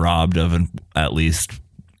getting robbed of at least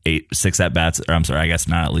 6 at bats. Or I'm sorry, I guess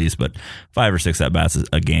not at least, but 5 or 6 at bats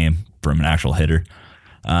a game from an actual hitter.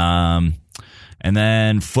 And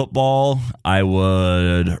then football, I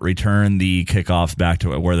would return the kickoffs back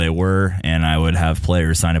to where they were, and I would have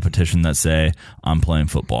players sign a petition that say, "I'm playing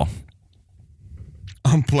football."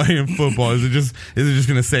 I'm playing football. Is it just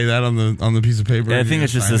going to say that on the piece of paper? Yeah, I think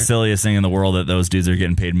it's just the silliest thing in the world that those dudes are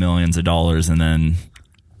getting paid millions of dollars, and then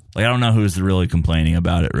like I don't know who's really complaining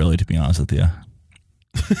about it. Really, to be honest with you,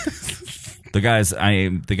 the guys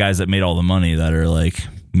that made all the money that are like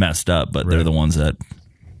messed up, but they're the ones that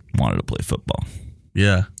wanted to play football.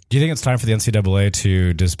 Yeah. Do you think it's time for the NCAA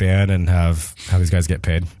to disband and have these guys get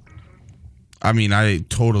paid? I mean, I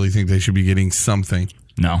totally think they should be getting something.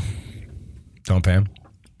 No. Don't pay them.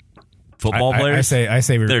 Football players, I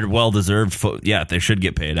say they're well deserved. Yeah, they should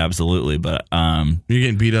get paid, absolutely. But you're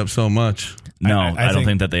getting beat up so much. No, I don't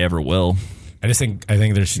think that they ever will. I think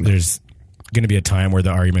there's going to be a time where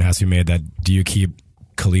the argument has to be made that do you keep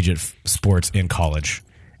collegiate sports in college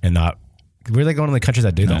and not where are they going to the countries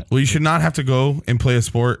that do that? Well, you should not have to go and play a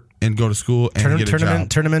sport and go to school and get a job.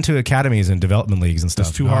 Turn them into academies and development leagues and stuff.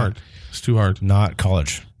 It's too hard. It's too hard. Not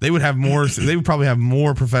college. They would have more. They would probably have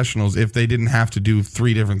more professionals if they didn't have to do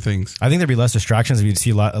 3 different things. I think there'd be less distractions if you'd see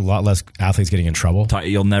a lot less athletes getting in trouble.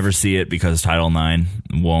 You'll never see it because Title IX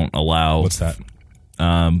won't allow. What's that?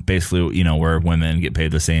 Basically, where women get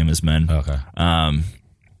paid the same as men. Okay.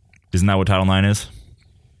 Isn't that what Title IX is?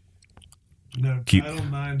 No, Title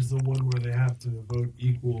IX is the one where they have to devote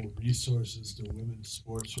equal resources to women's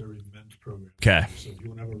sports or every men's program. Okay. So if you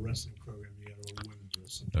want to have a wrestling program, you got to have a women's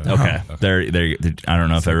wrestling. Okay. I don't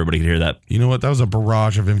know if everybody could hear that. You know what? That was a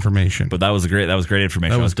barrage of information. But that was great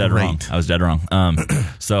information. I was dead wrong.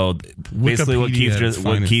 So basically, what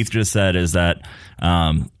Keith just said is that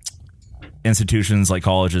institutions like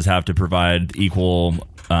colleges have to provide equal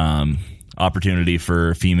opportunity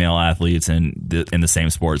for female athletes in the same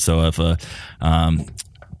sport. So if a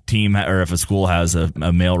team or if a school has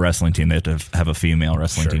a male wrestling team, they have to have a female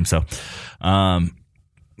wrestling team. So,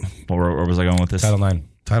 where was I going with this? Title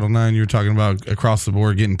IX. You were talking about across the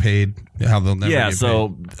board getting paid. How they'll never get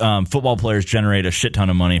paid. Football players generate a shit ton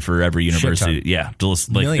of money for every university. Yeah,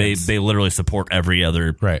 they literally support every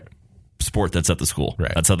other sport that's at the school.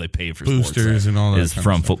 Right. That's how they pay for boosters sports, and all that is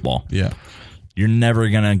from football. Yeah, you're never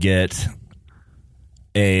gonna get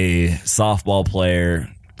a softball player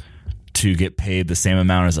to get paid the same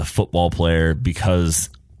amount as a football player because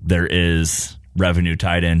there is revenue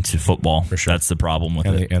tied into football. For sure. That's the problem with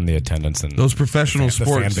it. And the attendance and those professional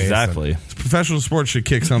sports. Exactly. Professional sports should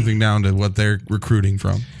kick something down to what they're recruiting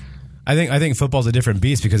from. I think football's a different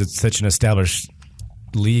beast because it's such an established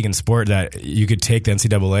league and sport that you could take the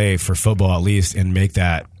NCAA for football at least and make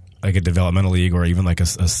that like a developmental league or even like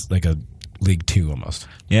a League 2 almost.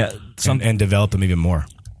 Yeah. And develop them even more.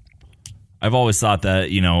 I've always thought that,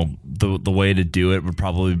 the way to do it would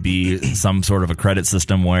probably be some sort of a credit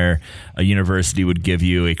system where a university would give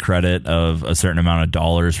you a credit of a certain amount of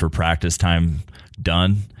dollars for practice time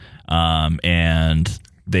done. And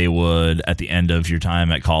they would, at the end of your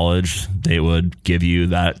time at college, they would give you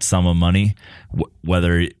that sum of money,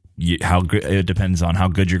 whether it depends on how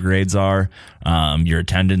good your grades are, your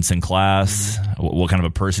attendance in class, what kind of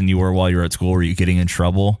a person you were while you were at school. Were you getting in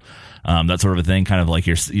trouble? That sort of a thing, kind of like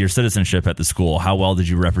your citizenship at the school. How well did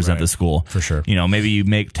you represent the school? For sure. Maybe you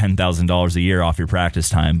make $10,000 a year off your practice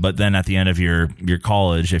time, but then at the end of your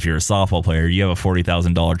college, if you're a softball player, you have a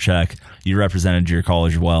 $40,000 check. You represented your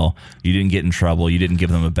college well. You didn't get in trouble. You didn't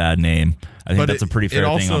give them a bad name. I think that's a pretty fair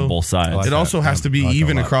thing on both sides. It also has to be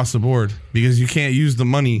even across the board because you can't use the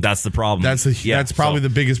money. That's the problem. That's probably the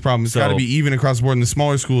biggest problem. It's got to be even across the board, and the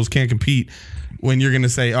smaller schools can't compete when you're going to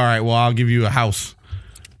say, all right, well, I'll give you a house.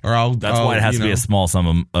 That's why it has to be a small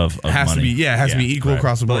sum of money. It has to be equal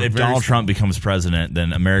across the board. But if Donald Trump becomes president,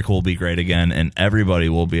 then America will be great again, and everybody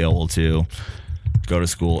will be able to go to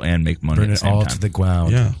school and make money. Burn it all to the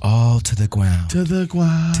ground. Yeah. All to the ground. To the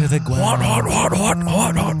ground. To the ground.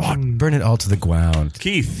 Hot. Burn it all to the ground.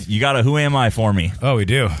 Keith, you got a Who Am I for me? Oh, we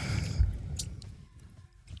do.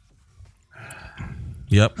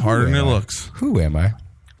 Yep, harder than it looks. Who am I?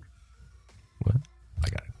 What? I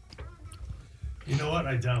got it. You know what?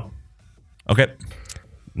 I don't. Okay.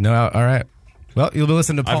 No, all right. Well, you'll be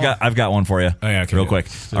listening to Paul. I've got one for you. Oh, yeah, okay, real quick.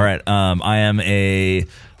 All right. I am a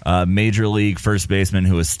major league first baseman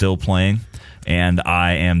who is still playing, and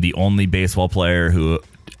I am the only baseball player who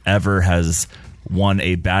ever has won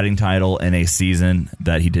a batting title in a season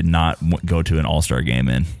that he did not go to an All-Star game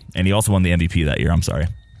in. And he also won the MVP that year. I'm sorry.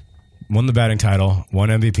 Won the batting title, won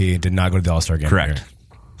MVP, did not go to the All-Star game. Correct.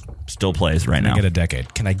 Still plays right now. Can I get a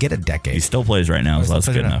decade? Can I get a decade? He still plays right now, so that's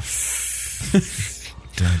good enough.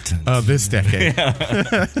 This decade.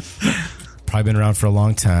 Probably been around for a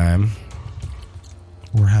long time.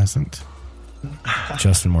 Or hasn't.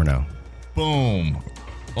 Justin Morneau. Boom.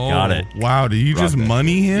 Got it. Wow, did you just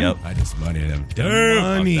money him? Yep. I just moneyed him.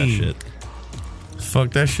 Money.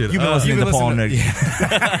 Fuck that shit. You've been listening to Paul and Eric.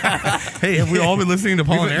 Hey, have we all been listening to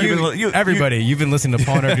Paul and Eric? Everybody, you've been listening to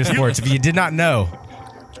Paul and Eric Do Sports. If you did not know,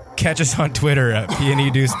 catch us on Twitter at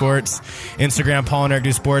PNE Do Sports, Instagram Paul and Eric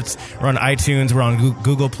Do Sports. We're on iTunes. We're on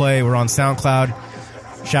Google Play. We're on SoundCloud.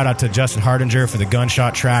 Shout out to Justin Hardinger for the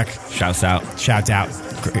gunshot track. Shouts out.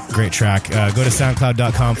 Great track. Go to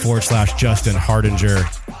soundcloud.com/Justin Hardinger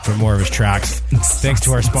for more of his tracks. Thanks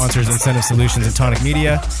to our sponsors, Incentive Solutions and Tonic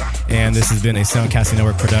Media. And this has been a Soundcasting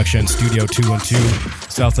Network production, Studio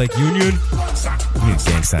 212, South Lake Union. We need a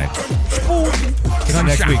gang sign. Get on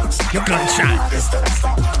next week. Gunshot.